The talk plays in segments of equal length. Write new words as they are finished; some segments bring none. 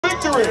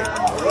victory.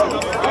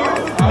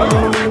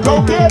 Go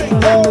get it,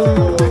 go.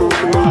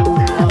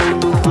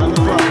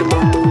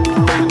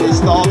 They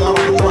stalled out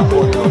on the front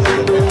board.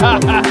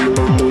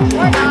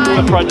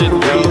 The front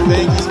didn't go. You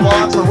think he's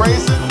sparring for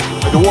racing?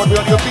 The one be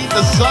on your feet,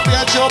 the sun be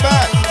at your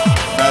back.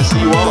 I see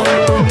you all.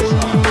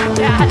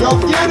 Go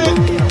get it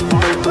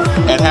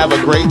and have a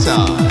great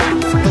time.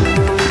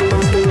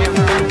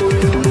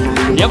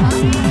 Yep.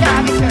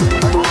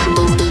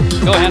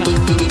 Go, Hannah.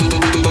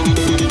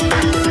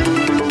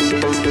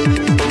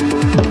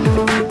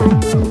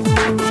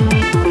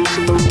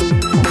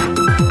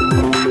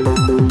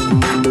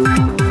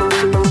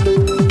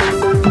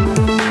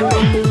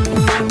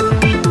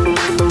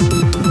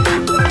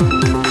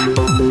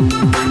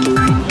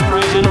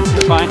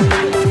 Fine.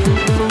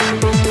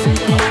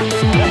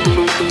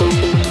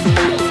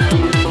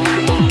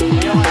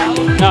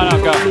 No,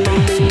 go.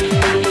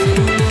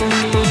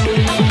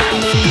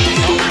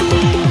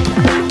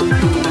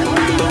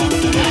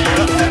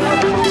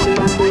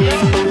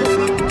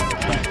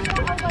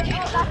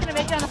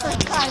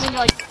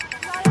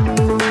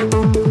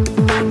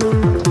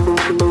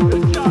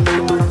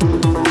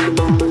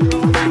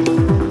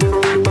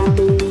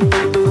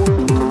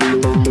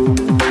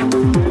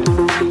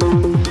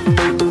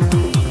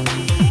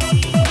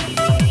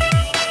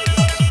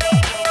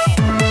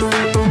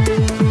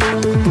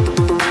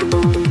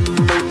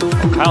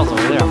 Kyle's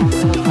over there.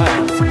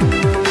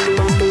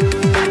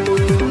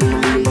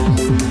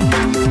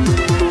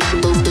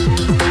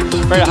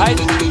 Afraid of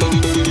heights?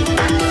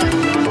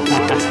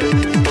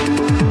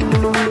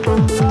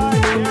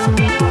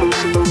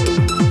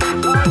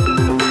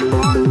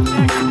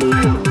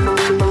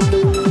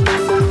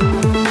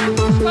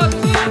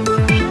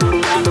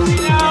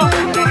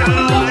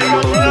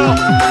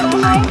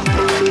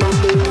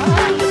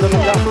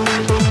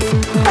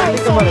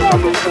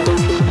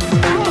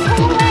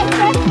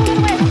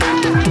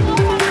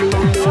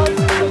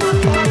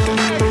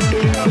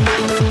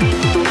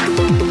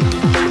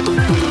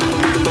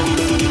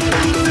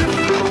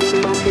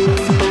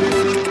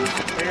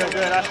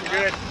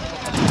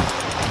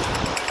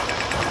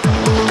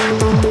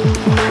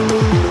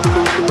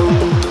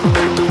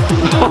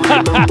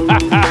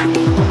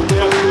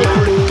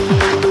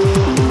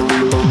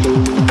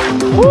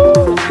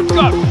 Woo!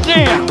 God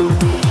damn!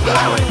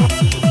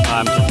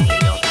 I'm just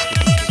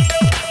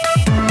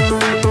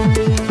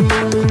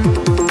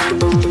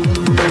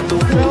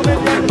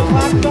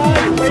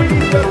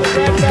Ladies got the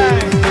red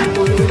bag.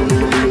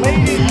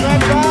 Ladies,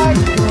 red bag.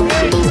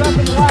 Ladies, got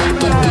the black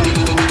bag.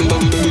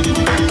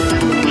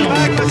 The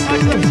bag must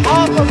touch the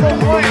top of the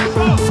hoist.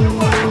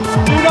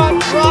 Do not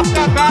drop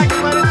that bag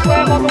and let it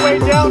slam on the way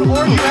down,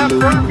 or you have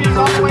burpees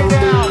on the way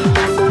down.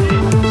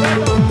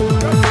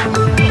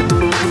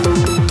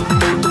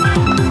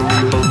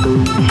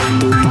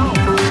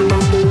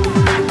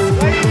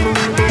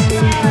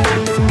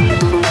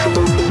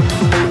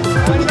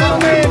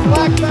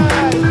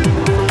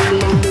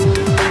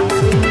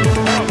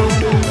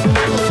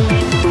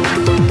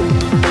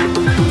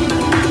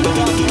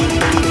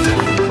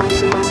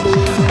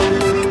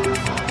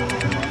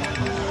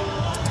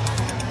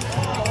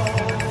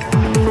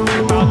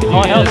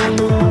 Oh, help.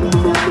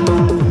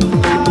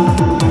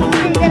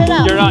 Get it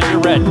up. You're not, you're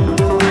red.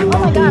 Oh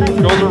my god.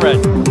 Girls are red.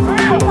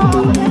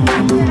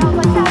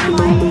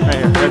 Right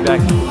here, red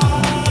back.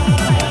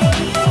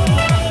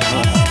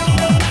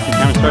 The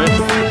camera started?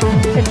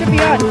 It should be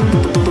on.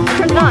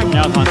 Turn it on.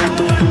 Now it's on.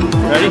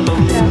 Ready?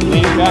 Yeah.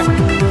 Lean back.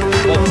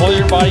 Pull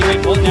your body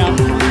weight, pull it down.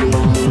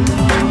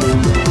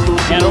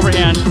 Hand over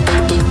hand.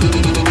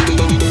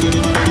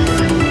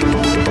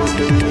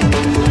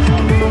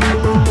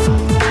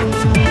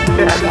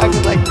 That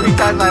was like 3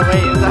 times my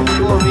weight. It was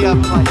actually pulling me up.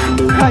 I'm like,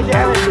 God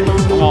damn it.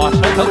 Come on,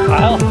 should I tell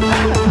Kyle? I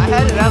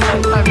had it out by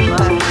the time he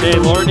left. Okay,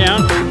 lower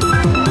down.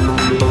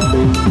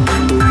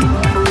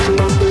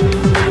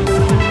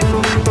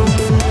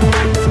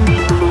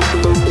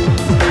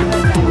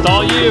 It's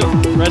all you.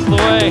 Rest of the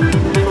way.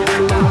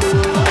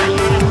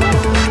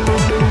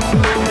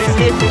 They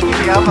keep picking me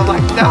up. I'm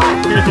like, no.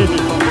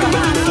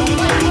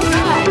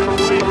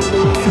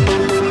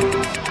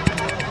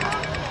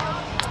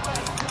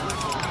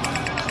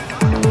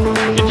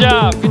 Good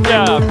job, good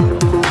job.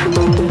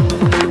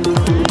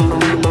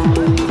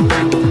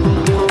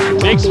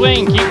 Big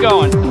swing, keep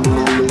going.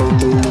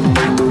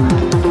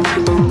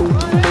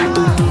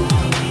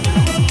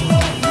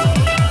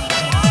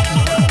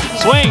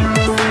 Swing,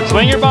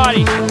 swing your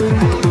body.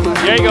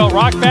 There you go,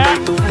 rock back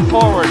and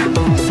forward.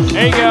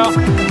 There you go.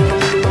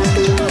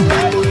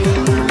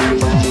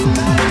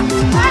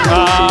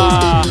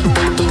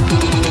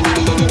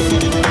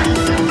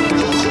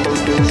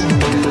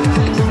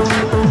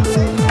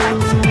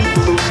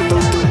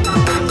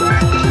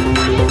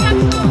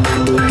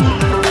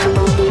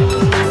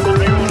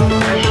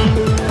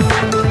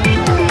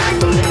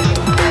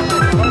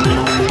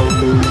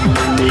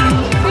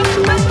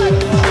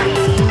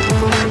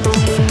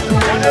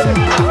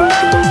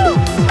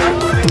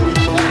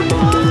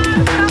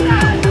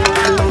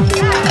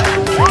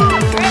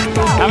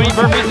 How many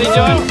burpees are you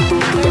doing?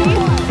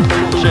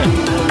 Shit.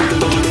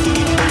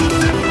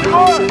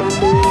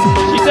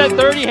 said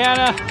 30,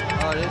 Hannah.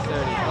 Oh, it is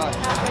 30.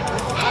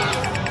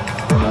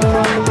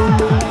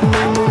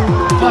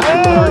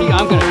 Fucking 30.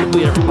 I'm gonna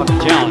complete every fucking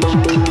challenge.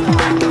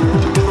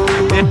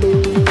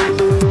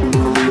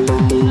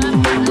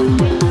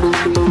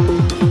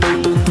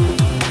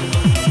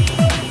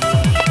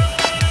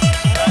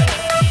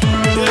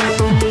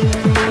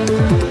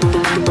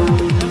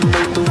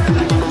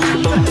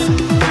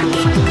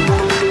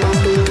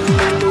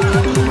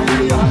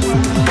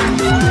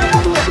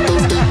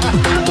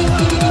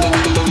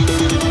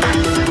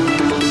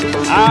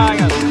 I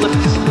got a slip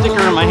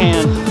sticker in my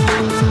hand.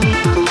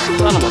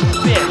 Son of a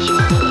bitch.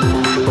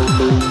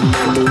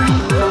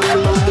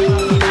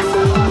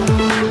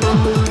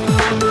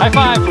 High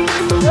five.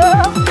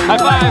 High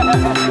five.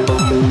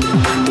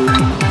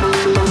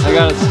 I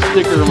got a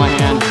sticker in my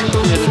hand.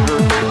 Shit, it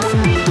hurt.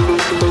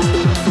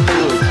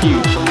 Oh, it's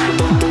huge.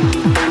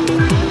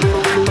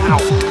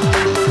 Ow.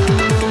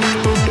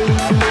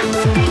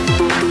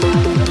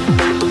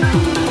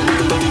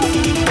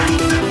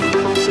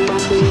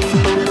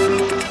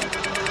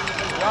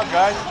 Good job,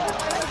 guys.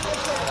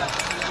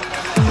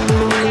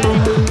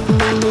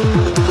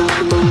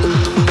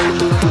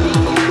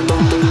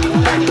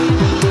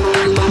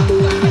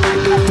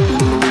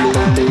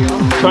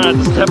 Try not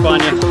to step on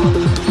you.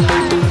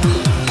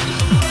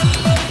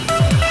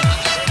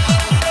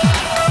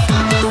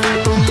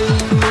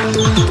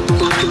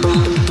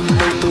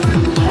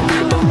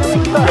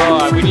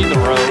 God, we need the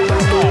rope.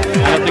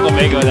 I don't think we'll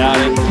make it without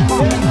it.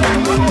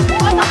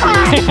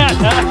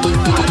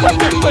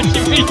 What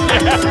you mean?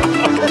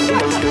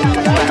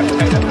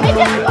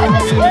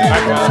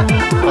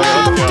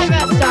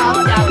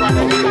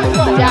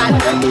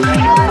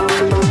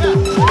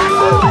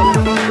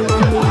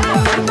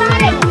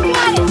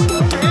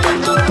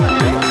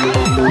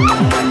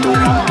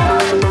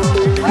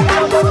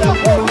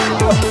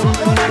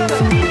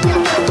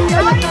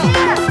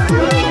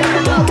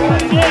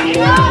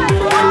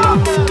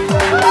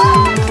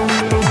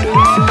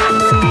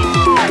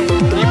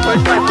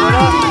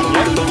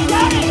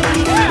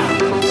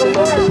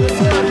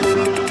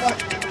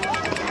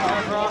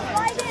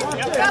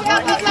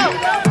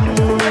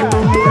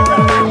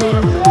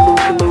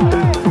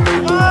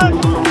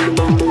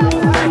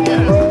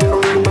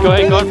 Go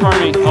ahead, go in front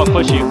of me. I'll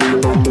push you.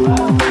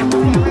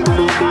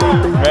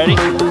 Ready?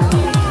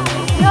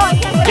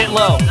 Get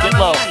low,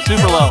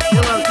 super low.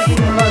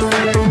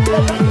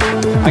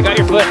 I got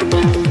your foot.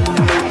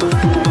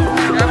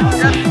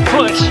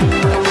 Push.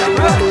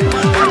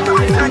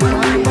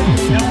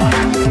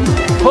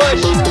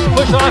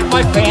 Push off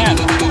my fan.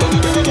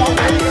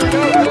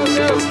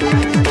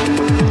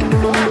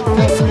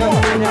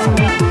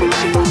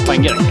 If I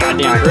can get a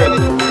goddamn grip.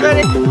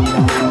 Ready?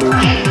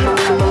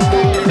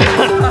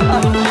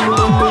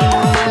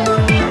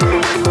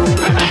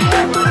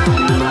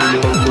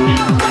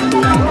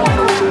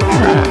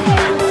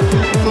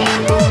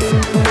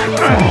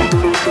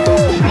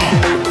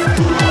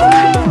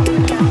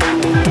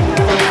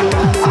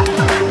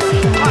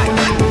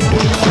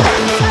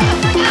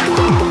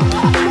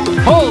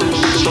 Holy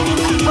shit!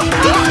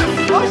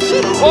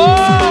 Oh,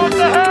 what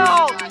the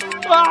hell?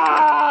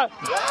 Ah!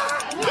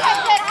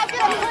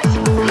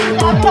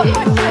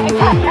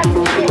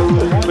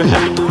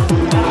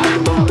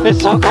 It's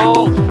so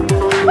cold.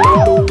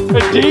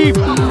 It's deep.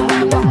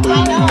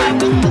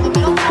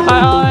 Hi,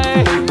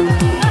 Holly.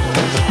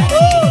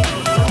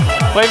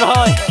 Wave at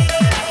Holly.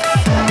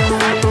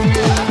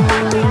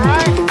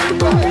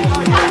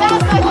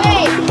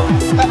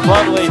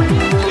 Lovely.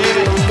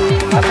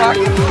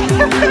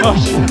 Oh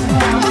shit.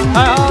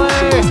 Hi, Holly.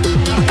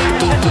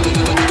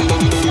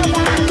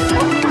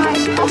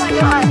 Oh my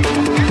god.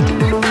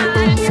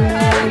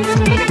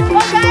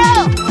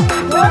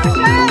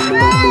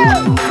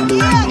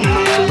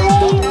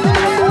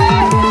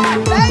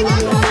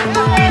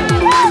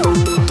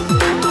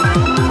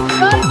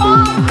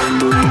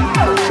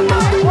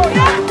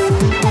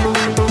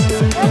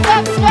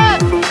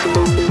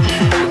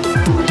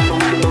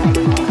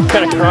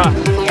 Gotta cross.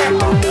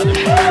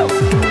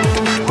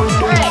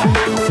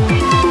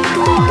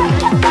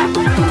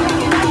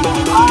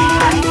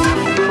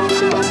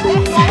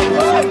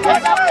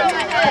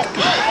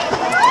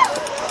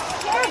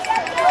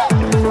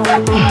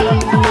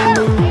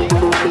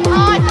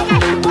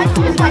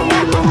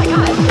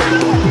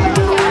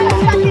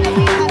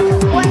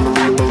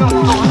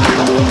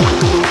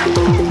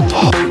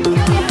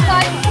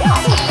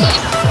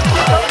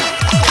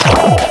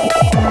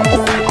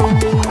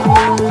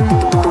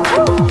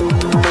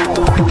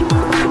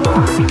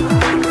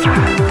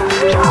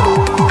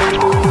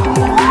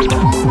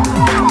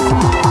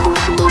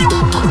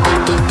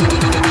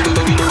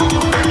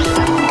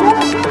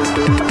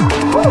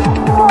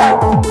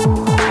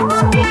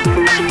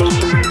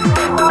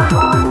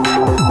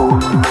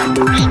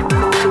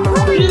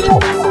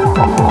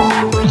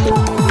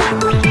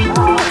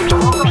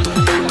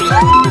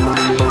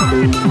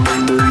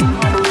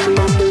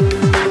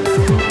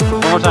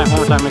 One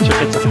more time, make sure it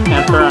hits it.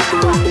 And turn around.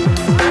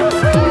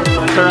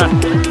 Turn around.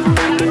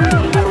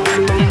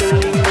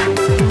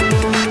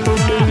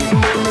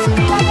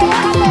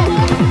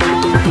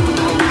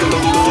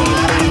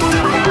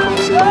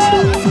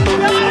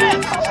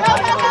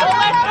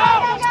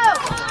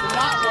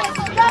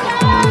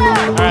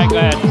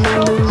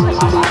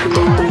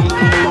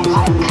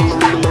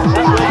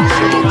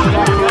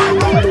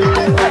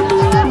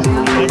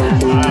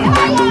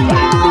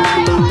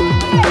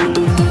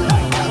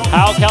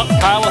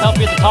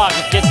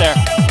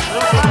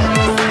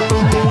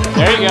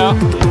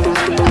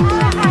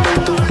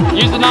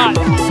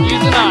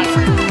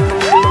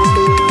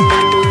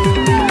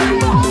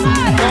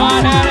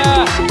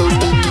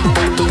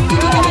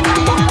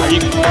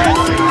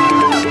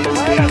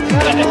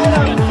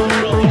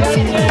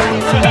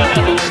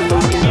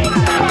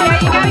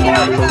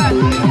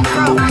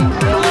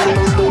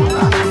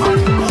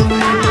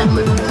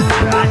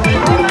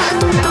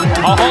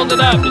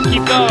 round it up. Just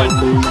keep going.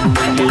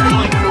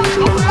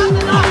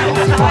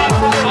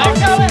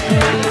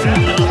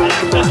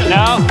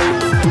 No?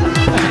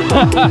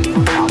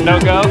 No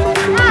go?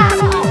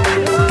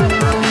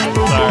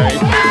 Sorry.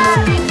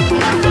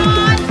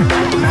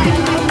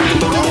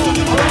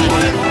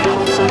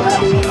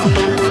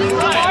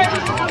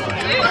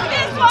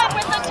 This one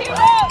with the 2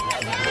 ropes.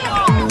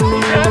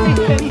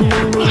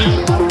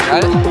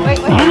 Got it? Wait.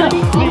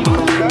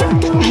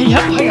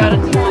 Yep, I got it.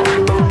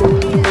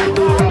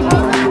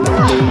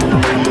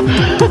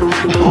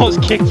 I almost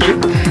kicked you.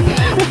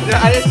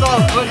 I just saw a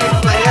foot next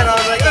to my head. I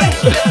was like, oh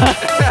shit.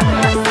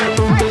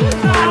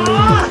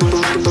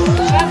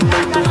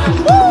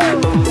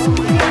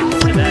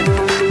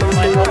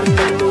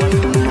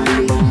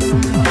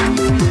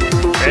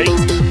 Ready?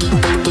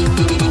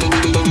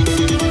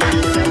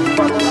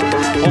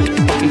 Holy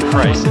fucking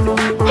Christ.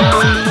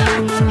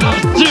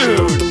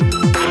 Dude!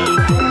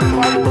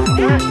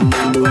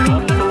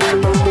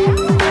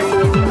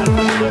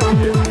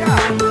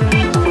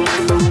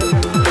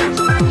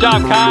 Good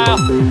job, Kyle.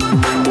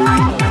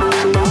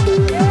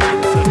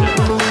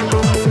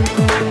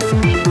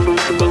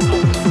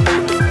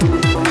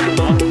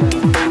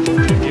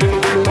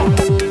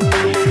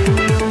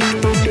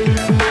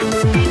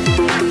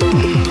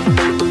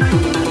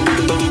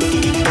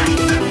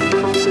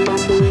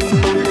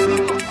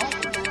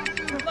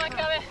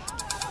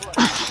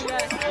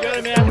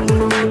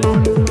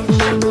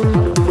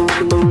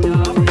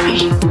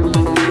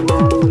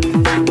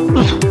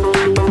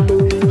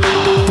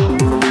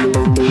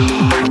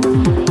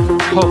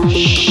 Oh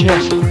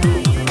shit.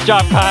 Good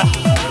job, Kyle.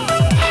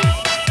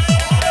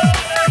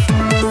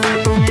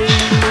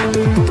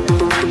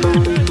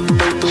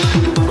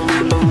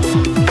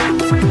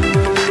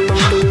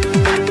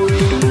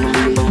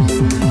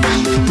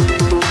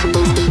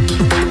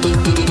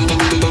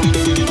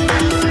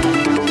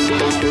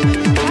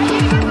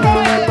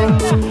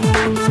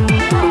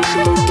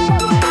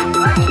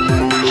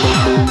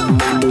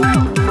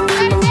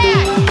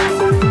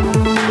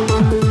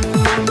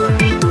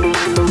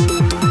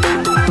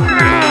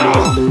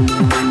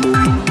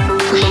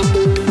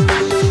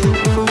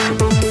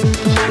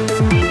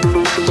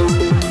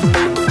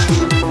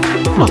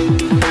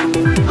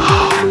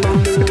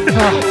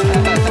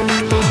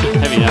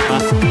 Heavy enough, huh?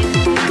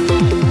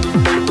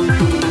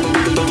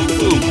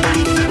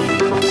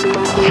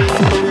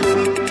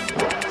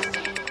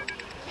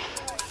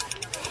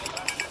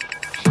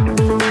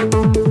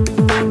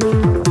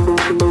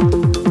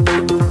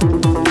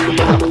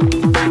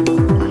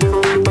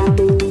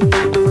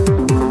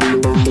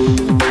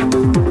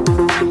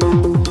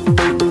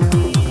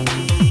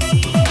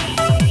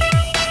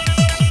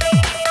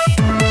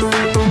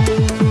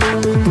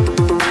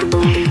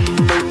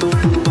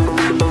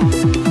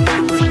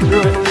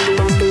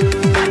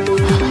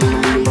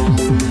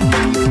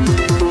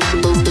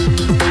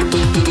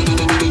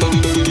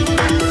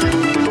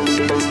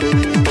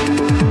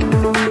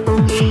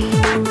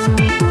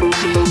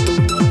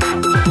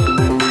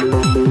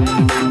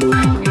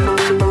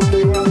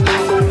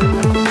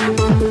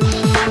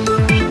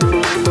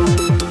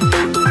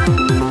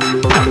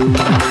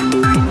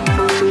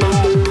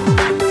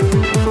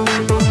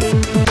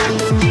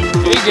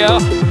 There you go.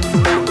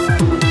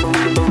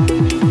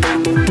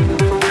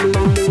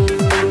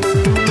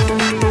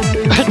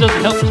 It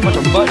doesn't help as much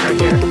of mud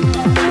right here.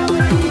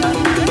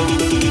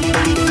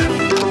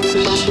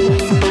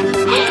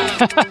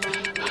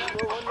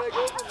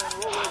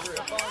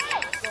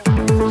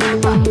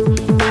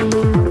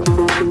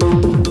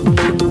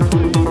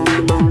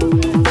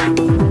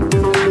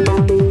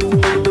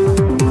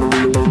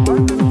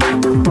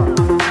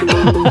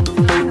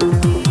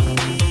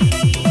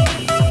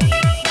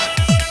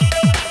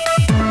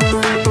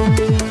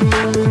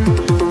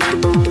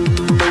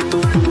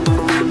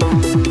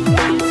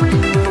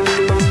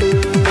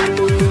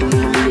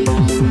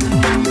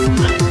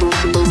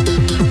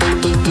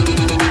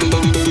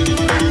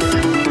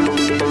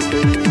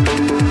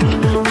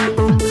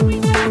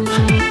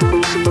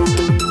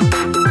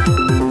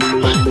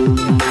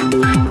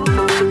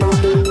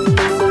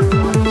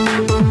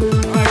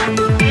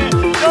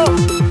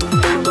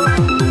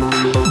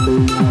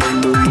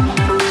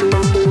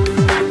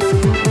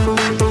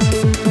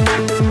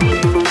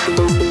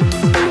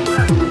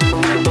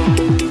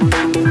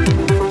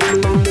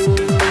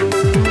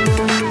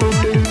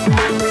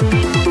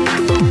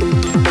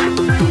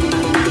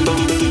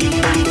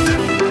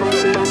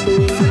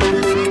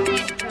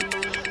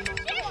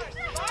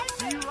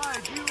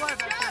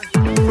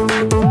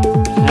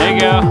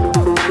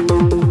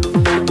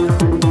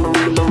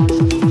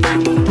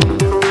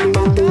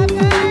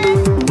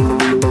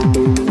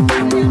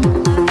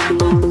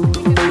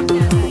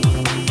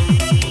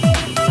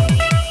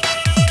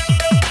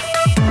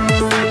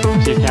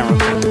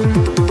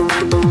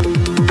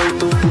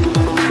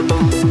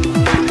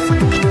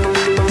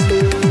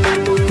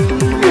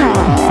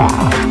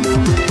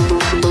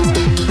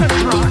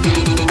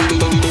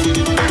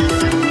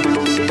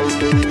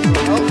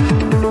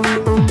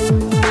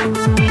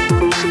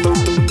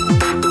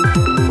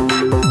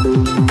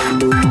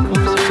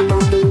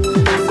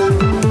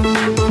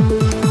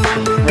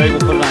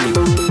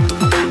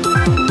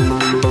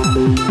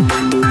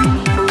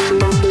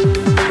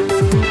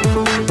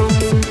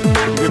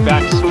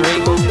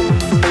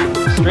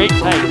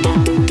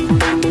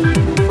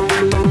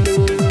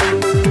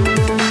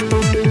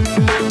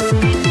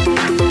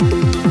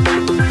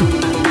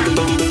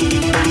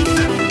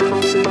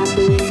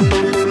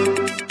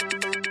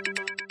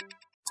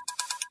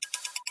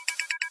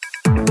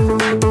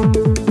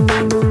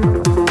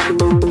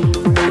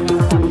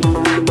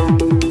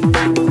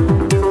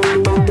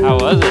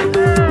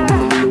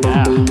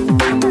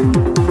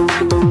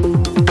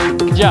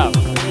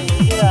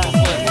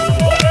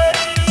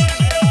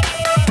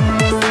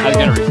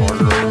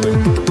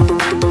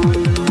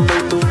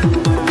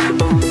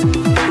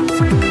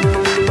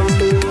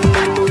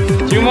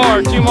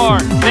 two more.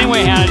 Same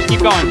way, Hannah, just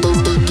keep going.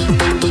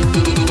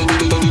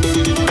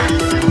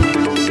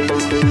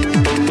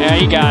 Yeah,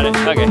 you got it,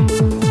 okay.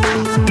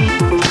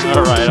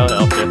 All right, I'll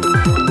help you.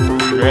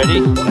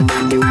 Ready?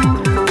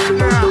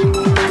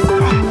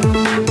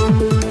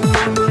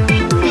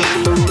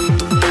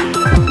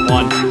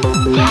 One.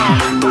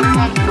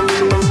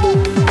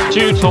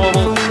 Two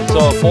total,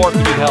 so 4 if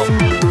you need help.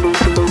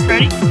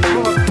 Ready?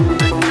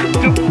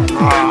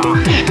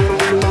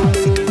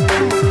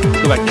 Let's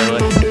go back the other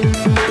way.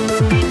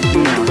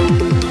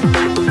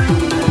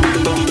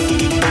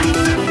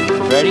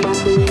 Ready?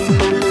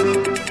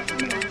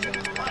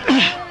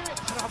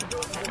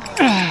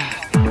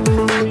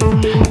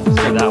 Let's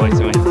go that way,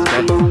 so we have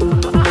to go.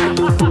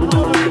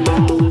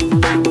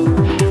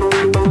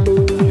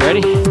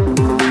 Ready?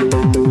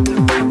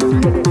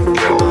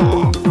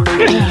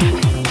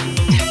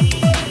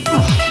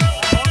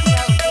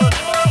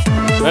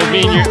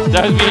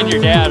 That was me and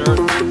your dad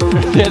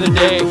the other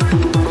day.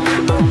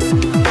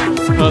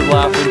 I was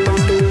laughing.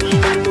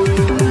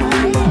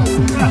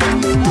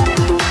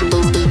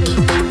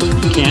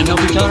 You can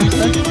help each other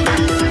instead?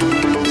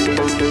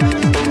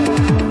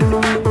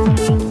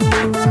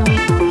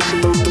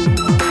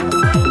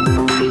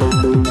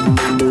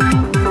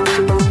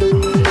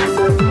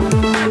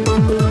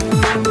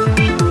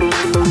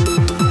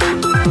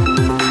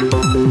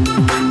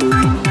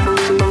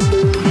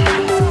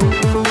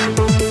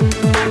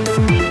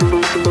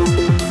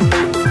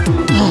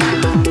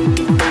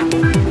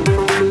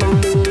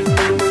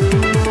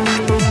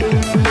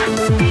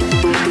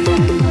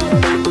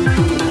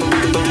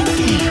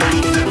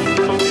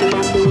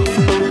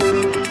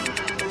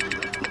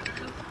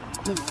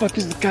 Where the fuck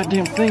is the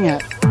goddamn thing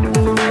at?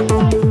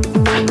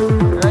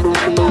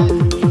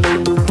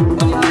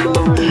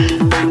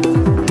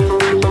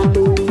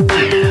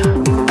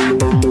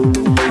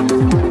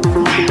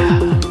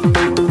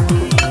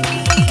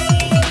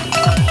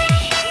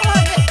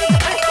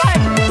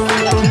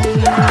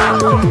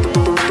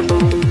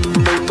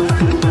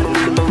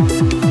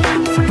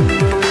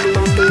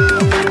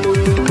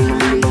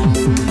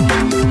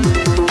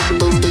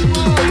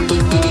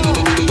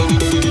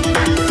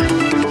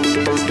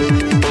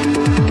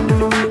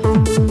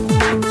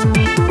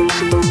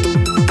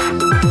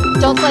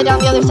 Don't slide down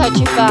the other side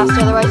too fast,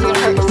 otherwise you're gonna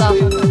hurt yourself.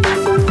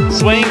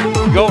 Swing,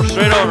 go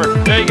straight over.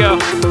 There you go.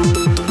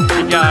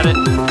 You got it.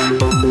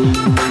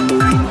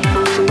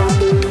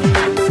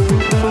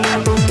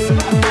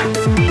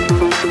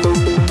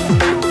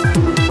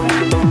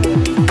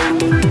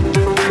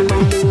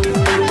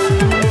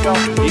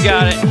 You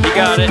got it. You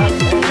got it.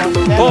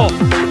 Pull.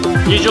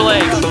 Use your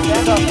legs.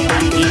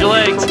 Use your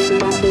legs.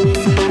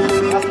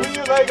 Now swing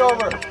your leg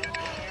over.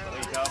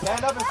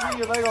 Stand up and swing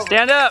your leg over.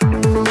 Stand up.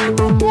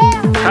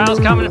 Kyle's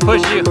coming to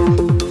push you.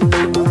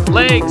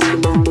 Legs.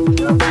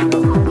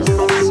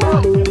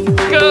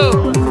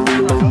 Go.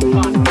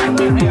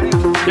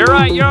 You're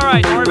right, you're all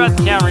right. Don't worry about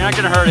the camera. You're not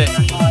going to hurt it.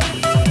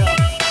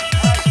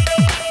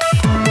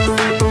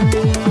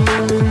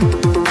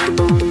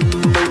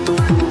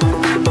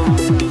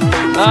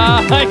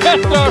 I got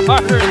to throw it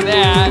harder than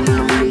that.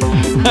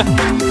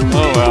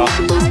 Oh well.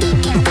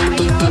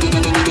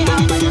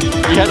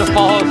 You had to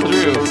follow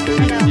through.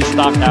 You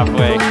stopped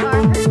halfway.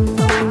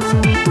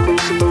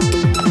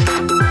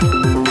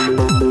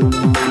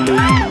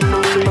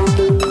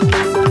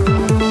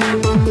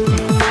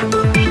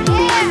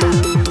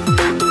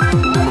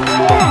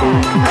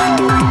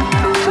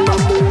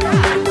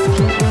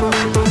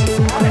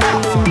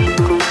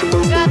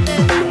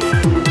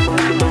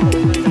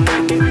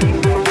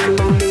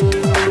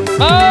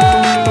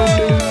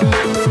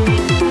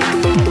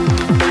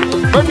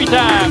 Burpee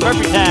time,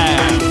 burpee time.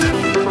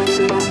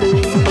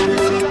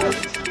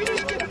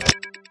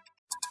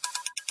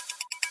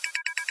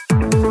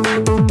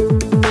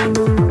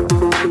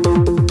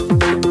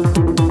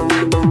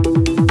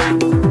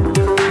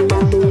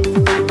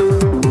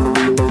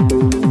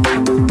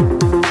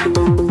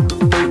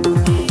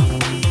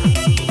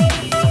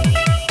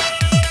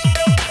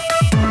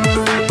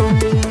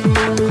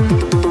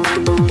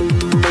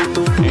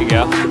 There you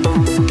go.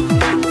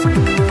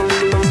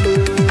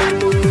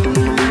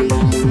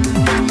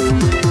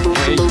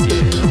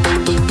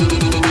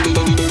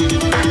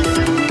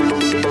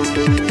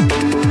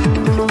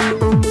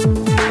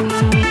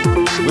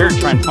 Weird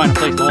trying to find a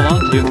place to hold on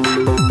to.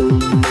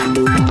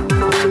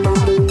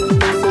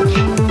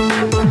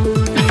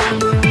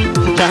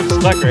 I'm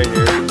stuck right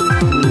here.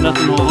 There's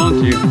nothing to hold on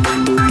to.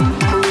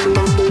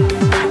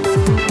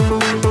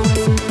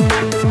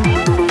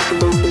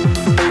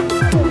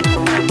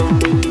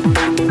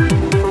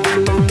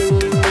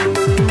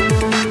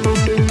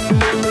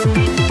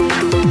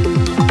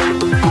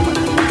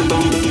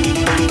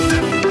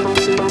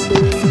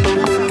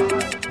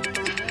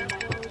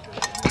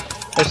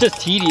 It's just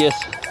tedious.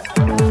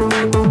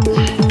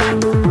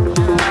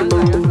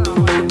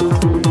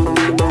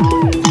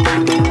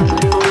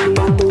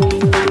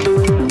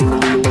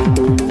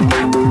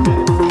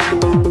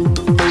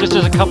 Just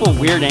there's a couple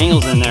weird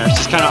angles in there. It's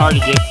just kind of hard to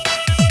get.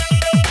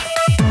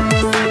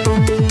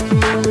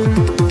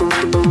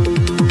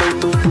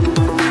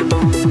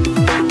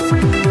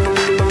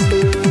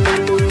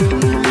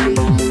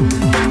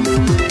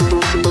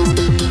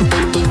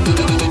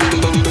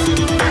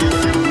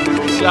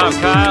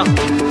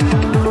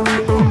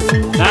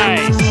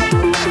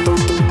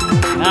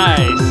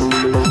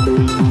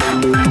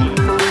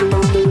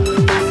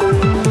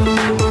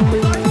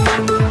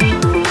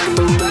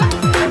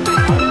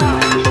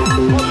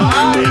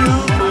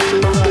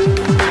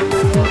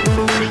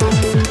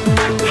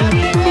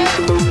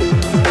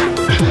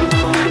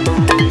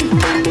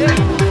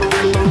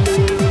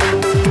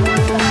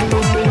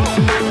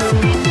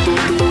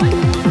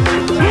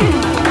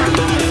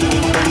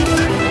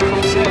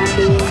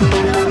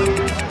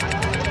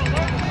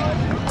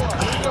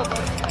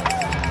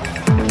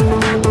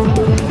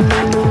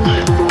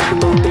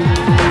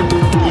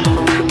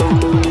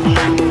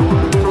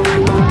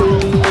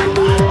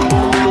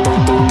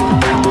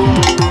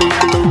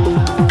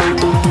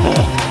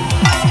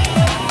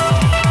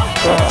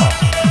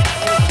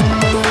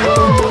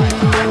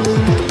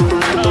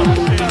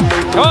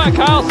 Come on,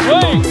 Kyle,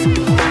 swing.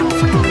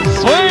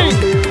 Swing.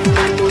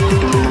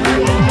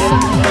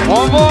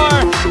 One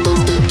more.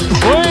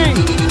 Swing.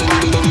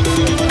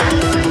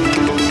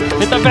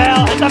 Hit the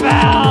bell, hit the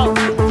bell.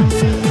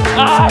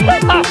 Ah,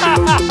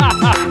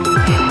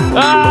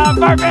 ah,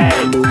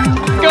 burpees.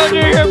 Go do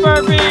your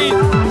burpees.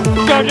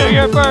 Go do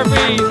your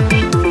burpees.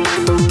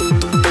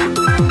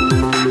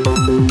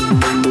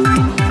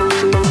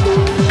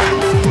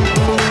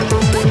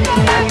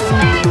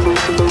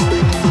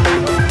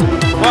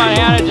 Come on,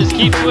 Hannah, just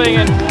keep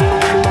swinging.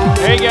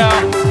 There you go.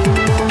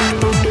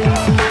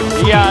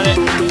 You got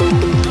it.